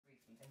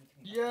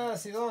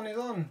Yes, he's on, he's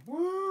on.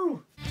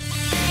 Woo!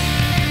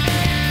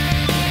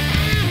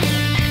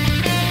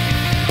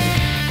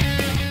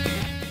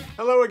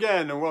 Hello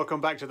again and welcome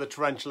back to the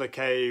Tarantula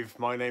Cave.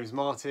 My name's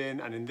Martin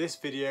and in this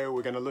video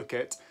we're going to look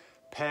at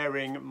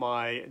pairing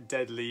my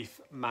dead leaf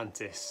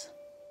mantis.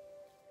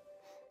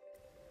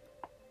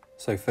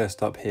 So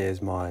first up,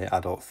 here's my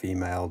adult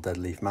female dead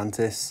leaf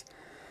mantis.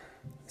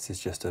 This is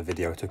just a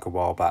video I took a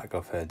while back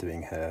of her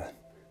doing her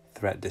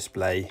threat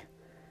display.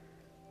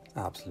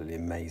 Absolutely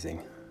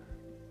amazing.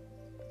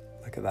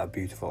 Look at that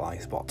beautiful eye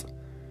spot.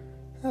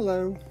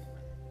 Hello.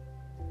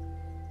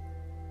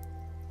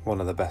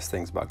 One of the best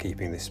things about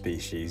keeping this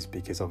species,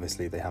 because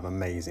obviously they have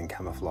amazing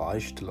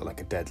camouflage to look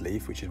like a dead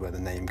leaf, which is where the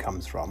name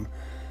comes from,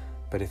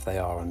 but if they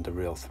are under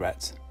real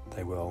threat,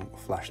 they will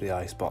flash the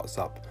eye spots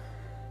up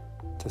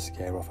to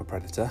scare off a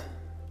predator.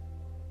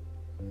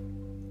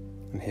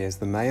 And here's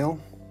the male.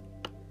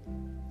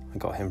 I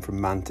got him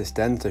from Mantis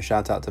Den, so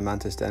shout out to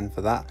Mantis Den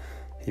for that.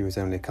 He was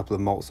only a couple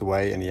of molts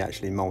away and he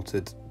actually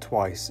molted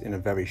twice in a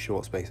very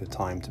short space of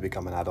time to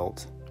become an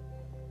adult.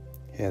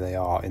 Here they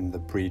are in the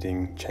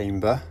breeding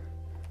chamber.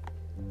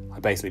 I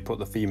basically put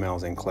the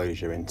female's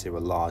enclosure into a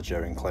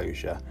larger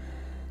enclosure,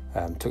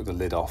 took the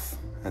lid off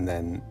and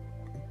then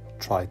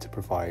tried to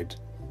provide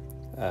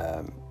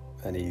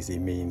an easy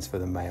means for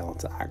the male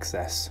to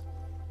access.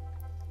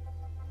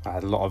 I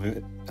had a lot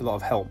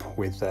of help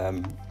with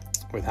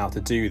how to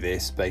do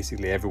this.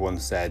 Basically everyone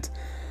said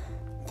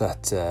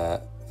that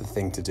the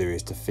thing to do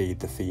is to feed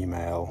the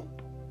female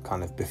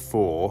kind of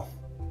before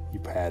you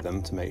pair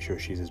them to make sure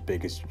she's as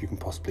big as you can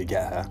possibly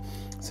get her,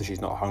 so she's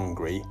not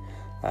hungry,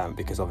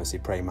 because obviously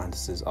praying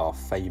mantises are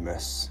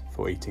famous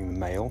for eating the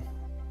male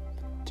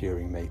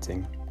during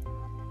mating.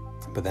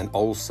 But then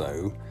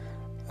also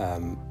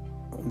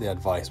the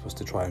advice was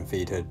to try and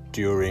feed her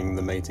during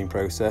the mating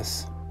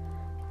process.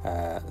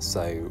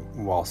 So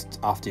whilst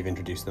after you've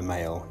introduced the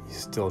male, you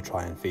still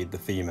try and feed the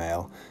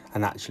female,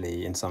 and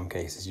actually in some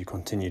cases you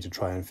continue to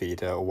try and feed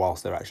her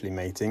whilst they're actually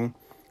mating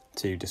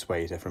to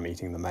dissuade her from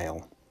eating the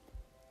male.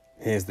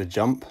 Here's the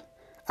jump,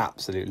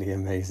 absolutely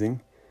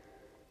amazing.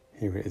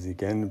 Here it is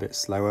again, a bit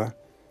slower.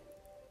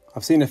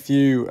 I've seen a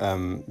few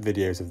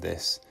videos of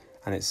this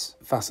and it's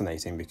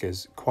fascinating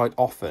because quite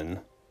often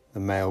the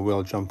male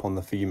will jump on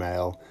the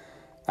female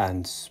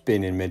and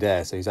spin in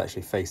midair, so he's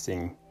actually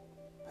facing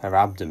her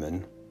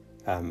abdomen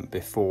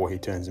before he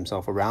turns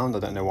himself around. I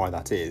don't know why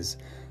that is,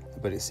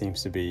 but it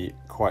seems to be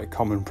quite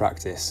common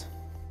practice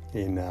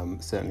in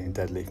certainly in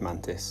dead leaf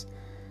mantis.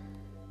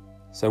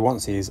 So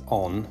once he's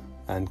on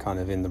and kind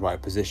of in the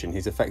right position,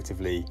 he's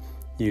effectively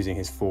using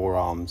his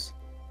forearms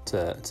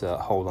to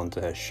hold onto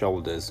her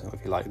shoulders, or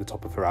if you like, the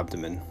top of her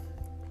abdomen,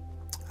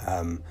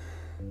 and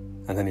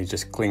then he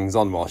just clings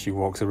on while she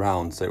walks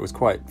around. So it was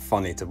quite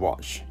funny to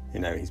watch. You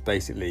know, he's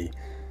basically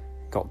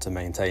got to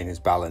maintain his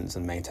balance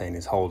and maintain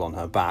his hold on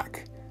her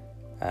back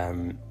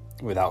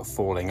without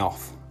falling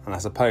off. And I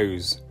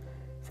suppose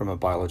from a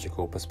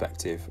biological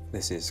perspective,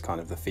 this is kind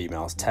of the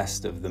female's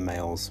test of the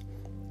male's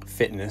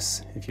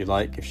fitness, if you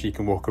like. If she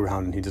can walk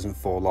around and he doesn't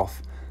fall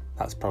off,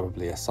 that's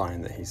probably a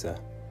sign that he's a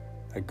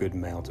good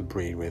male to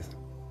breed with.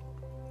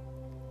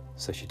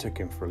 So she took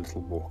him for a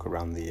little walk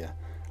around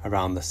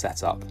the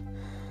setup.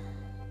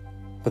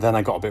 But then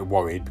I got a bit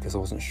worried because I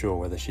wasn't sure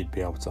whether she'd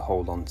be able to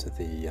hold on to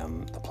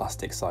the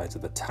plastic sides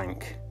of the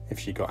tank if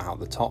she got out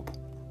the top.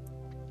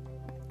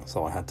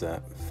 So I had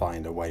to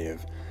find a way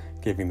of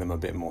giving them a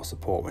bit more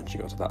support when she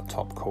got to that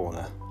top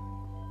corner.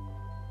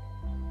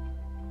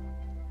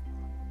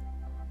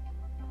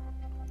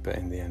 But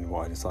in the end,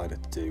 what I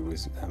decided to do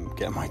was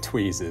get my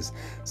tweezers.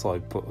 So I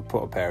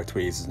put a pair of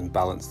tweezers and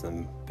balanced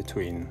them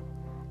between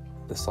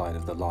the side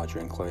of the larger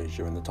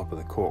enclosure and the top of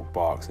the cork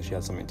bark, so she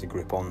had something to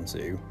grip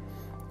onto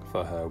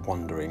for her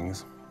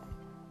wanderings.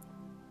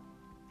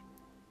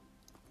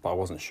 But I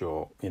wasn't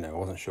sure, I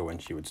wasn't sure when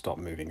she would stop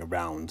moving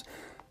around.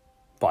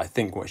 But I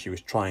think what she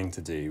was trying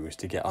to do was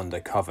to get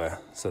under cover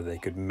so they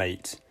could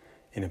mate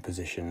in a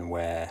position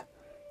where,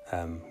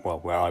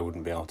 where I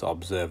wouldn't be able to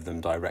observe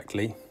them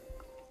directly.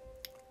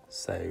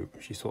 So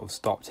she sort of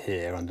stopped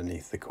here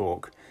underneath the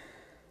cork.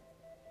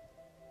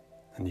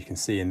 And you can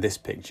see in this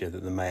picture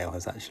that the male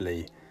has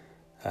actually,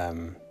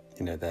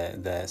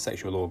 their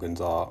sexual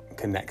organs are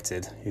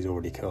connected. He's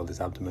already curled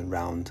his abdomen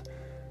round.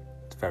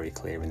 It's very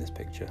clear in this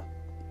picture.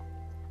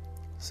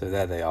 So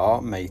there they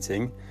are,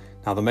 mating.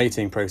 Now the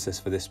mating process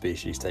for this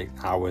species takes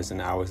hours and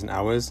hours and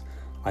hours.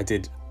 I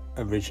did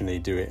originally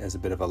do it as a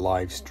bit of a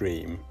live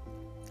stream,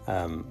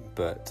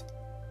 but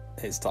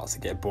it starts to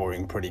get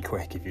boring pretty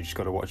quick if you've just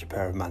got to watch a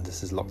pair of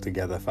mantises locked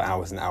together for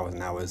hours and hours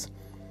and hours.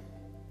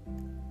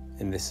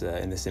 In this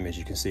image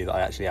you can see that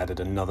I actually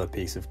added another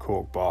piece of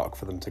cork bark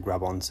for them to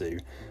grab onto.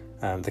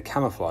 The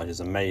camouflage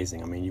is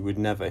amazing. I mean, you would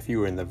never, if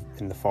you were in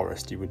the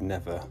forest, you would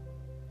never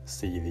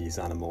see these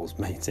animals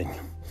mating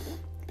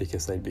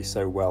because they'd be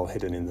so well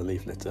hidden in the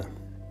leaf litter.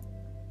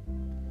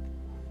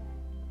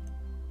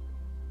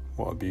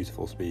 What a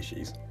beautiful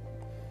species.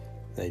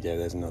 There you go,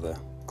 there's another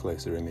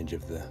closer image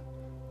of the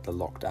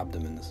locked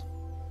abdomens.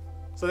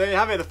 So there you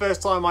have it, the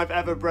first time I've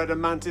ever bred a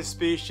mantis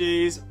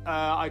species.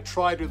 I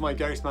tried with my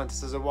ghost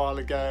mantises a while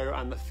ago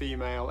and the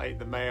female ate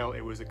the male. It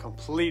was a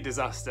complete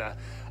disaster.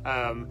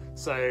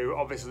 So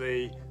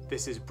obviously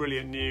this is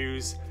brilliant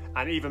news,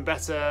 and even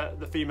better,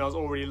 the female's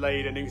already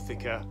laid an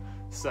ootheca.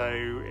 So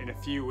in a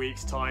few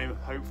weeks time,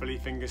 hopefully,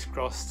 fingers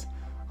crossed,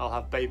 I'll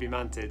have baby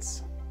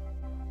mantids.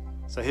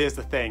 So here's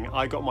the thing,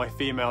 I got my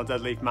female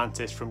dead leaf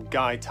mantis from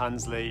Guy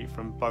Tansley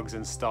from Bugs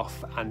and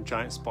Stuff and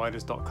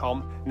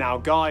GiantSpiders.com. Now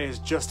Guy has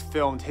just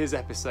filmed his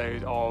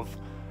episode of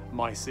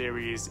my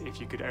series If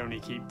You Could Only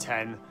Keep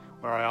 10,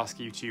 where I ask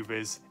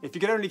YouTubers, if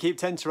you could only keep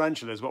 10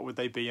 tarantulas, what would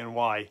they be and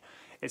why?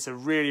 It's a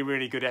really,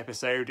 really good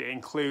episode. It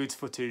includes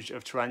footage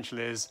of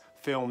tarantulas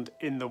filmed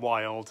in the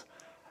wild,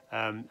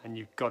 and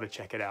you've got to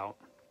check it out.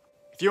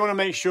 If you want to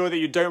make sure that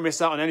you don't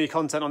miss out on any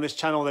content on this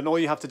channel, then all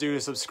you have to do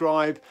is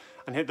subscribe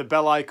and hit the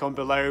bell icon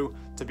below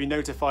to be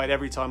notified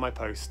every time I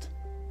post.